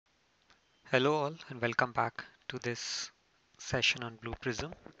Hello all and welcome back to this session on Blue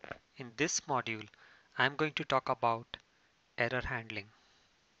Prism. In this module, I'm going to talk about error handling.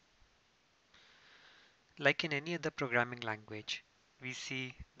 Like in any other programming language, we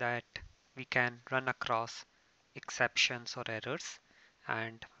see that we can run across exceptions or errors,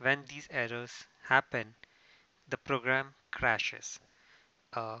 and when these errors happen, the program crashes.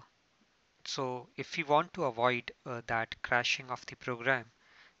 Uh, so if we want to avoid that crashing of the program,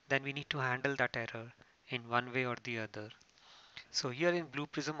 then we need to handle that error in one way or the other. So here in Blue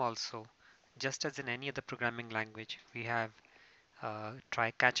Prism also, just as in any other programming language, we have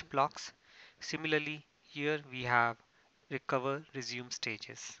try catch blocks. Similarly, here we have recover resume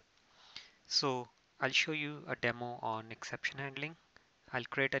stages. So I'll show you a demo on exception handling. I'll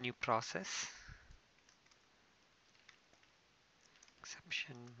create a new process,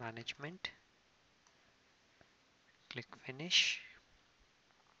 exception management, click finish,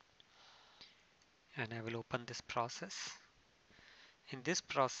 and I will open this process. In this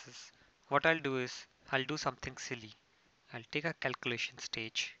process, what I'll do is I'll do something silly. I'll take a calculation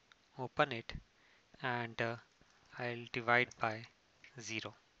stage, open it, and I'll divide by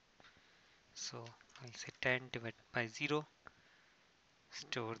 0. So I'll say 10 divided by 0,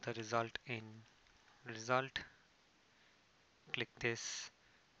 store the result in result, click this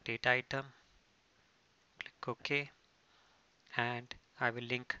data item, click OK, and I will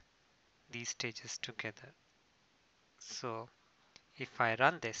link these stages together. So if I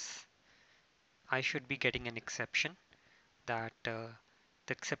run this, I should be getting an exception that the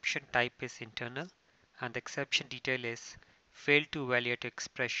exception type is internal and the exception detail is failed to evaluate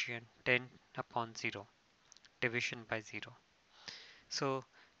expression 10 upon 0, division by 0. So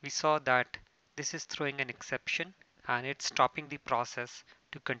we saw that this is throwing an exception and it's stopping the process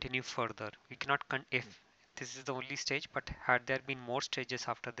to continue further. We cannot, if this is the only stage, but had there been more stages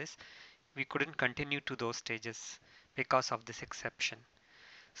after this, we couldn't continue to those stages because of this exception.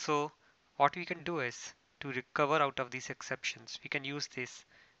 So what we can do is to recover out of these exceptions, we can use this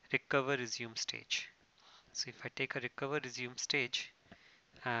recover resume stage. So if I take a recover resume stage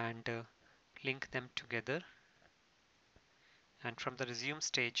and link them together, and from the resume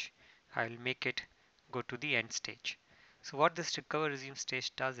stage I'll make it go to the end stage. So what this recover resume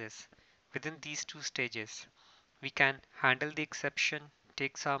stage does is within these two stages we can handle the exception,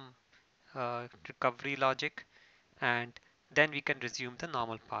 take some recovery logic, and then we can resume the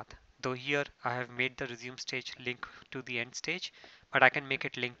normal path. Though here I have made the resume stage link to the end stage, but I can make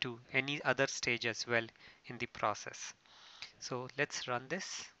it link to any other stage as well in the process. So let's run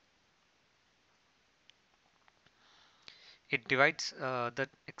this. It divides, the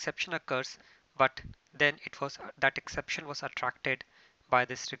exception occurs, but then it was that exception was attracted by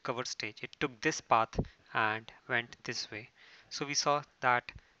this recover stage. It took this path and went this way. So we saw that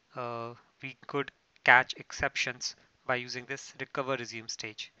we could catch exceptions by using this recover resume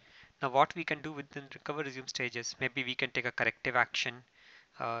stage. Now what we can do within recover resume stage is maybe we can take a corrective action.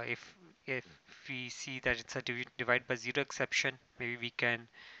 If we see that it's a divide by 0 exception, maybe we can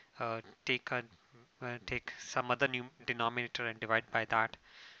take a take some other new denominator and divide by that.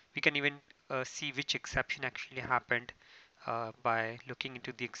 We can even see which exception actually happened by looking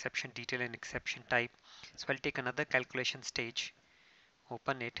into the exception detail and exception type. So I'll take another calculation stage,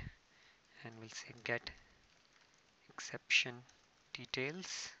 open it, and we'll say get exception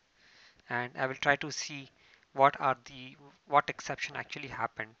details, and I will try to see what exception actually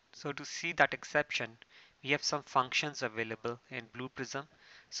happened. So to see that exception, we have some functions available in Blue Prism.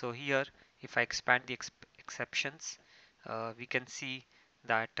 So here, if I expand the exceptions, we can see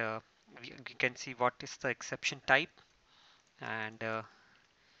that we can see what is the exception type, and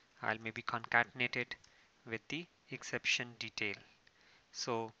I'll maybe concatenate it with the exception detail.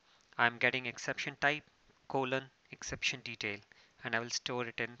 So I'm getting exception type colon exception detail, and I will store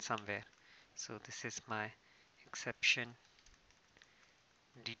it in somewhere. So this is my exception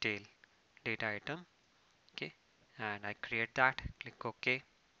detail data item. Okay, and I create that, click OK.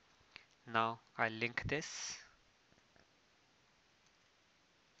 Now I link this.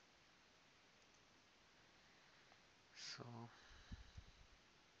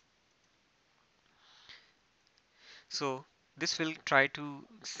 So this will try to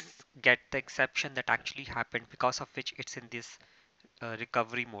get the exception that actually happened, because of which it's in this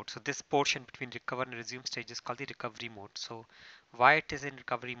recovery mode. So this portion between recover and resume stage is called the recovery mode. So why it is in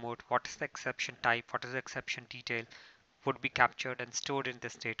recovery mode, what is the exception type, what is the exception detail, would be captured and stored in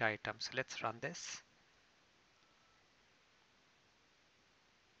this data item. So let's run this.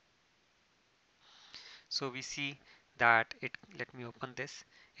 So we see that let me open this.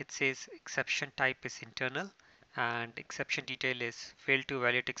 It says exception type is internal and exception detail is failed to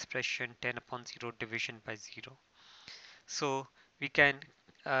evaluate expression 10 upon 0 division by 0. So we can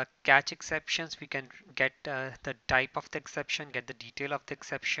catch exceptions, we can get the type of the exception, get the detail of the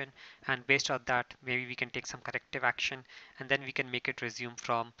exception, and based on that maybe we can take some corrective action, and then we can make it resume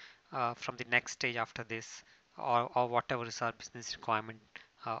from the next stage after this, or whatever is our business requirement,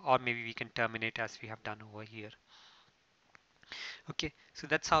 or maybe we can terminate as we have done over here. Okay, so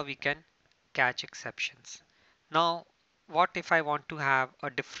that's how we can catch exceptions. Now, what if I want to have a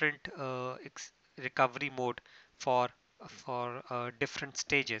different recovery mode for different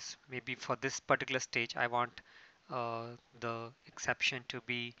stages? Maybe for this particular stage, I want the exception to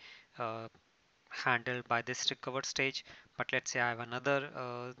be uh, handled by this recovered stage. But let's say I have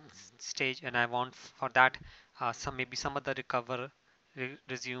another stage, and I want for that maybe some other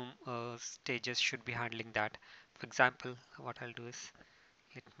resume stages should be handling that. For example, what I'll do is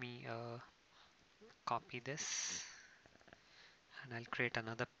let me copy this, and I'll create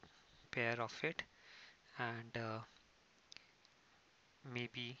another pair of it, and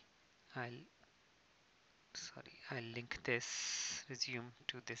maybe I'll I'll link this resume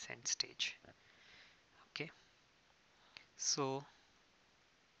to this end stage. Okay, so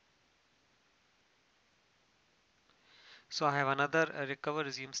I have another recover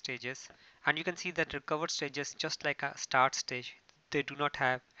resume stages, and you can see that recover stages, just like a start stage, they do not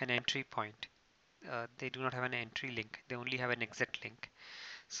have an entry point. They do not have an entry link, they only have an exit link.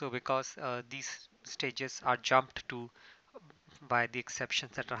 So because these stages are jumped to by the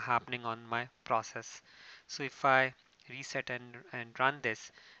exceptions that are happening on my process. So if I reset and run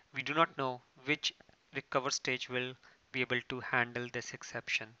this, we do not know which recover stage will be able to handle this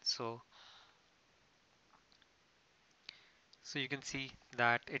exception. So you can see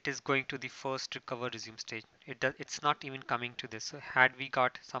that it is going to the first recover resume stage. It's not even coming to this. So had we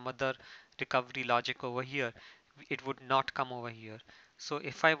got some other recovery logic over here, it would not come over here. So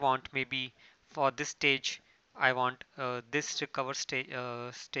if I want, maybe for this stage, I want this recover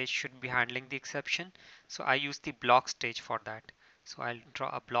stage should be handling the exception. So I use the block stage for that. So I'll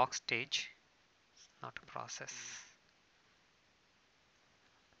draw a block stage, not a process.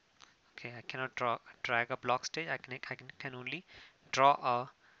 Okay, I cannot drag a block stage. I can only draw a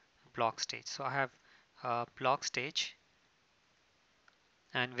block stage. So I have a block stage,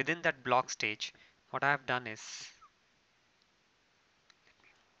 and within that block stage, what I have done is,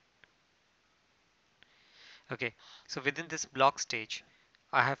 okay, so within this block stage,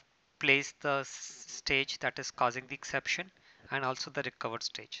 I have placed the stage that is causing the exception and also the recovered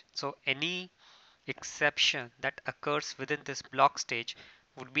stage. So any exception that occurs within this block stage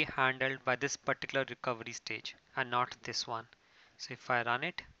would be handled by this particular recovery stage and not this one. So if I run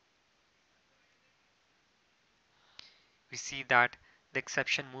it, we see that the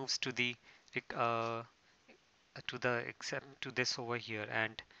exception moves to the uh, to this over here,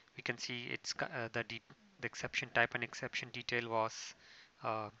 and we can see the exception type and exception detail was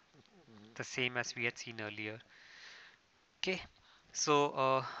uh, the same as we had seen earlier. Okay,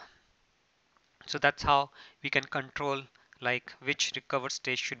 so that's how we can control like which recover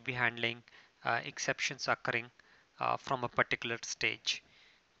stage should be handling exceptions occurring from a particular stage,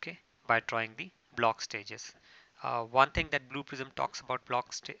 okay, by drawing the block stages. One thing that Blue Prism talks about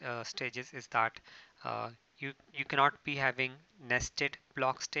stages is that uh, you cannot be having nested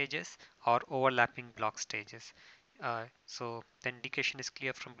block stages or overlapping block stages. So the indication is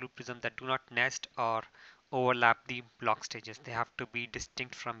clear from Blue Prism that do not nest or overlap the block stages. They have to be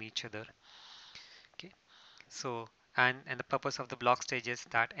distinct from each other. Okay. So, and the purpose of the block stage is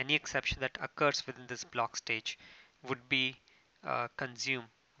that any exception that occurs within this block stage would be consumed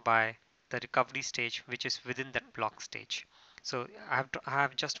by the recovery stage, which is within that block stage. So I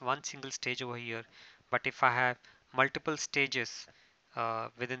have just one single stage over here, but if I have multiple stages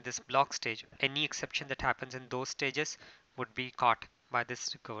within this block stage, any exception that happens in those stages would be caught by this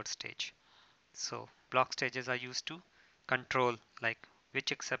recovered stage. So block stages are used to control like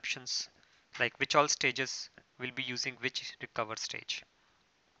which exceptions, like which all stages will be using which recover stage.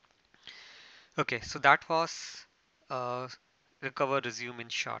 Okay, so that was uh, recover resume in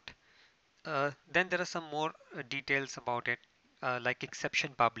short. Then there are some more details about it, like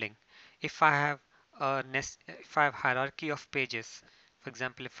exception bubbling. If I have if I have hierarchy of pages, for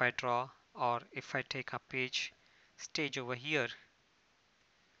example, if I draw or if I take a page stage over here,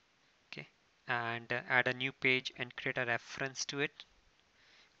 okay, and add a new page and create a reference to it,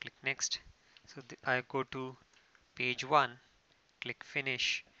 click next. So I go to page 1, click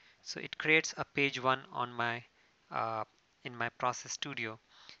finish. So it creates a page 1 on my uh, in my process studio,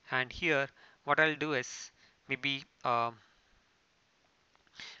 and here what I'll do is maybe I'll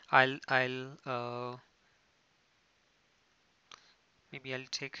maybe I'll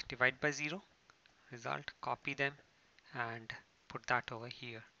take divide by 0 result, copy them and put that over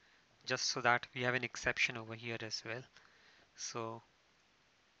here, just so that we have an exception over here as well. So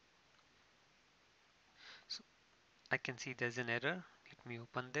I can see there's an error. Let me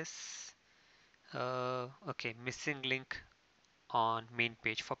open this. Okay, missing link on main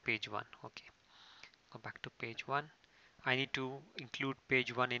page for page 1. Okay, go back to page 1. I need to include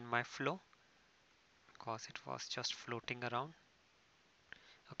page 1 in my flow because it was just floating around.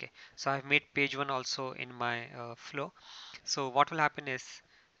 Okay, so I've made page 1 also in my flow. So what will happen is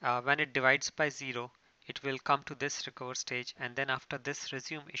when it divides by 0, it will come to this recover stage, and then after this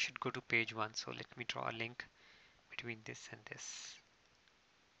resume it should go to page 1. So let me draw a link between this and this.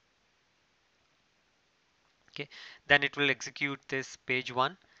 Okay, then it will execute this page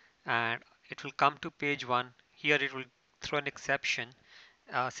 1 and it will come to page 1. Here it will throw an exception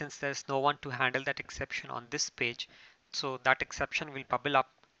since there's no one to handle that exception on this page. So that exception will bubble up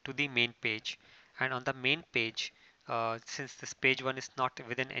to the main page, and on the main page, since this page 1 is not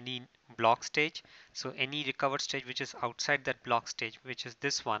within any block stage, so any recovered stage which is outside that block stage, which is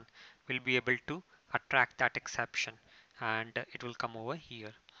this one, will be able to attract that exception, and it will come over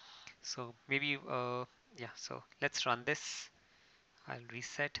here. So maybe yeah, so let's run this. I'll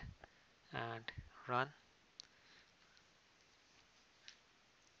reset and run.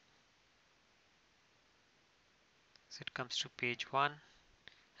 So it comes to page 1,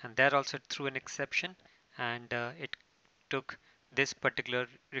 and there also it threw an exception, and it took this particular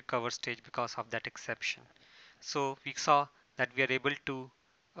recover stage because of that exception. So we saw that we are able to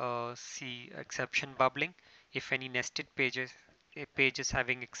see exception bubbling if any nested pages, a page is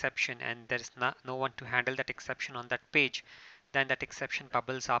having exception and there is no one to handle that exception on that page, then that exception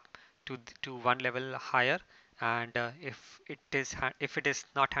bubbles up to one level higher, and if it is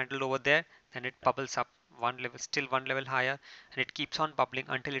not handled over there, then it bubbles up one level higher, and it keeps on bubbling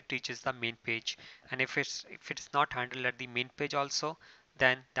until it reaches the main page. And if it's not handled at the main page also,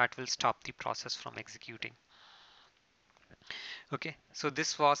 then that will stop the process from executing. Okay, so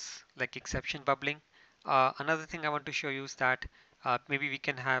this was like exception bubbling. Another thing I want to show you is that maybe we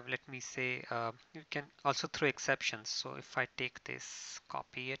can have, let me say, you can also throw exceptions. So if I take this,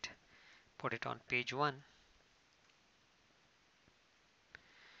 copy it, put it on page 1.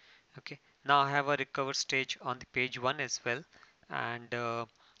 Okay, now I have a recover stage on the page 1 as well, and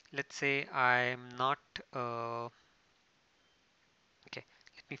let's say I'm not okay,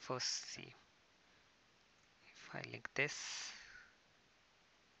 let me first see if I link this.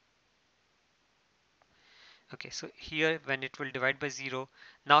 Okay, so here when it will divide by 0,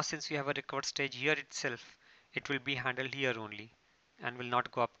 now since we have a recovered stage here itself, it will be handled here only and will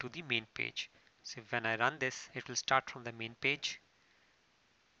not go up to the main page. So when I run this, it will start from the main page,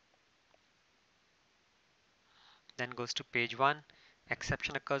 then goes to page 1.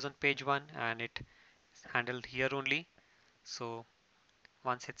 Exception occurs on page 1 and it is handled here only. So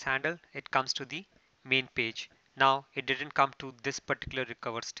once it's handled, it comes to the main page. Now it didn't come to this particular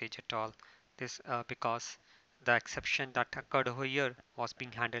recovered stage at all. This because the exception that occurred over here was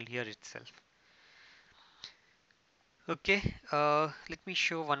being handled here itself. Okay, let me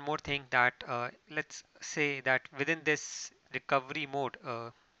show one more thing that let's say that within this recovery mode,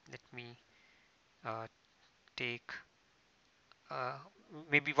 let me uh, take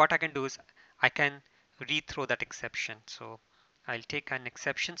maybe what I can do is I can rethrow that exception. So I'll take an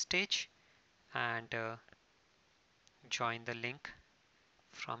exception stage and join the link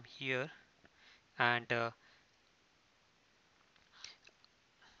from here and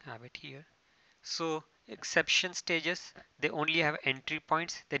have it here. So exception stages, they only have entry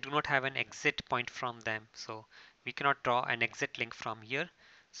points, they do not have an exit point from them, so we cannot draw an exit link from here.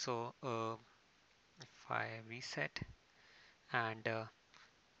 So if I reset, and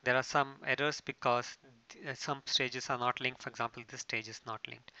there are some errors because some stages are not linked. For example, this stage is not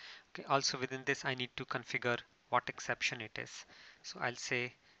linked. Okay, also within this I need to configure what exception it is. So I'll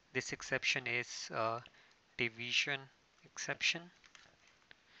say this exception is division exception,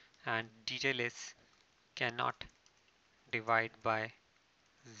 and detail is cannot divide by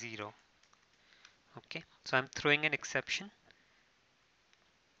 0. Okay, so I'm throwing an exception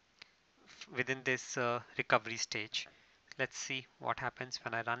within this recovery stage. Let's see what happens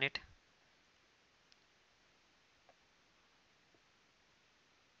when I run it.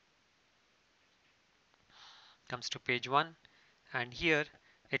 Comes to page 1, and here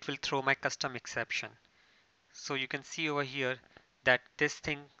it will throw my custom exception. So you can see over here that this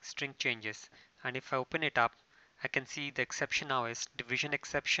string changes, and if I open it up, I can see the exception now is division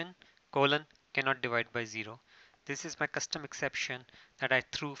exception colon cannot divide by 0. This is my custom exception that I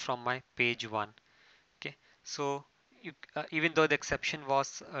threw from my page 1. Okay, so even though the exception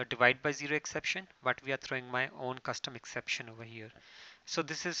was divide by zero exception, but we are throwing my own custom exception over here. So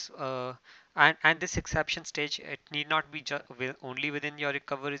this is and this exception stage, it need not be only within your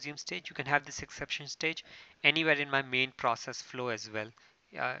recover resume stage. You can have this exception stage anywhere in my main process flow as well.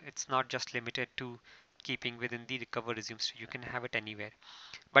 It's not just limited to keeping within the recover resume stage. You can have it anywhere.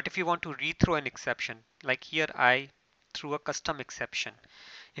 But if you want to rethrow an exception, like here I threw a custom exception.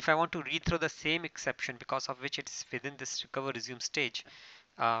 If I want to rethrow the same exception because of which it's within this recover resume stage,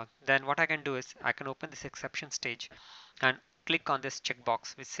 then what I can do is I can open this exception stage and click on this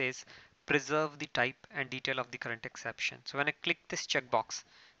checkbox which says preserve the type and detail of the current exception. So when I click this checkbox,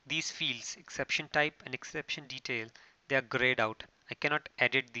 these fields, exception type and exception detail, they are grayed out. I cannot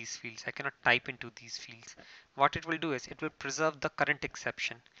edit these fields. I cannot type into these fields. What it will do is it will preserve the current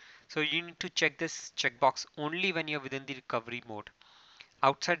exception. So you need to check this checkbox only when you're within the recovery mode.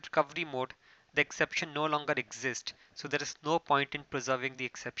 Outside recovery mode, the exception no longer exists. So there is no point in preserving the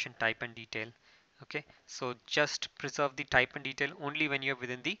exception type and detail. Okay, so just preserve the type and detail only when you're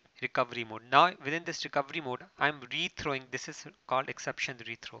within the recovery mode. Now within this recovery mode, I'm rethrowing. This is called exception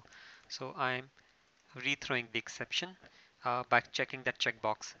rethrow. So I'm rethrowing the exception by checking that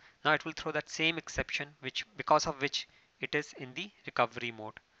checkbox. Now it will throw that same exception, which because of which it is in the recovery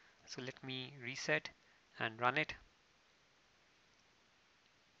mode. So let me reset and run it.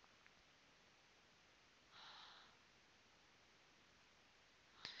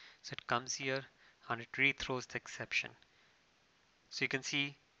 So it comes here and it rethrows the exception. So you can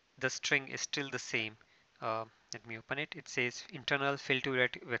see the string is still the same. Let me open it. It says internal fill to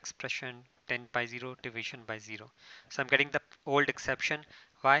relative expression 10 by 0 division by 0. So I'm getting the old exception.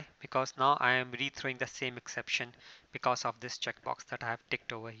 Why? Because now I am rethrowing the same exception because of this checkbox that I have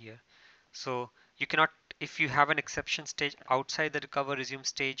ticked over here. So you cannot, if you have an exception stage outside the recover resume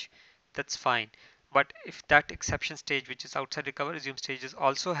stage, that's fine. But if that exception stage, which is outside recover resume stage, is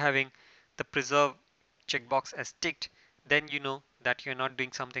also having the preserve checkbox as ticked, then you know that you're not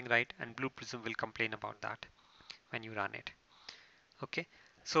doing something right, and Blue Prism will complain about that when you run it. Okay,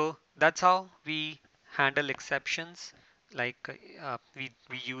 so that's how we handle exceptions. Like we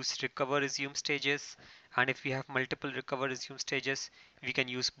use recover resume stages, and if we have multiple recover resume stages, we can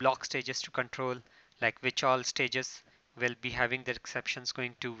use block stages to control like which all stages will be having their exceptions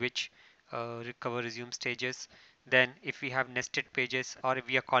going to which recover resume stages. Then if we have nested pages, or if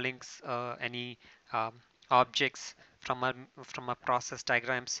we are calling any um, objects from our process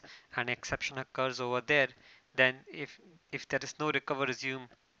diagrams, and exception occurs over there, then if there is no recover resume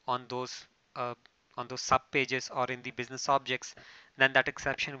on those uh, sub pages or in the business objects, then that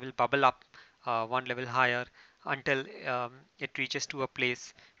exception will bubble up one level higher until it reaches to a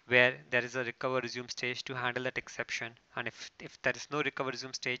place where there is a recover resume stage to handle that exception. And if there is no recover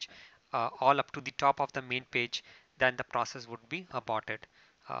resume stage all up to the top of the main page, then the process would be aborted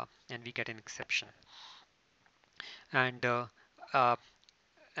and we get an exception. And uh,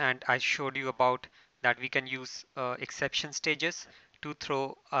 and I showed you about that we can use exception stages to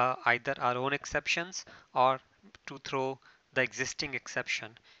throw either our own exceptions or to throw the existing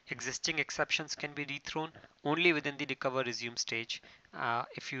exception. Existing exceptions can be rethrown only within the recover resume stage.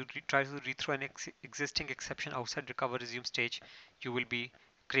 If you try to rethrow an existing exception outside recover resume stage, you will be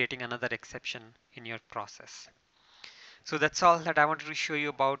creating another exception in your process. So that's all that I wanted to show you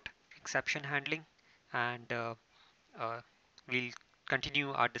about exception handling, and uh, we'll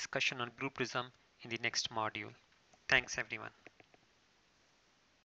continue our discussion on Blue Prism in the next module. Thanks everyone.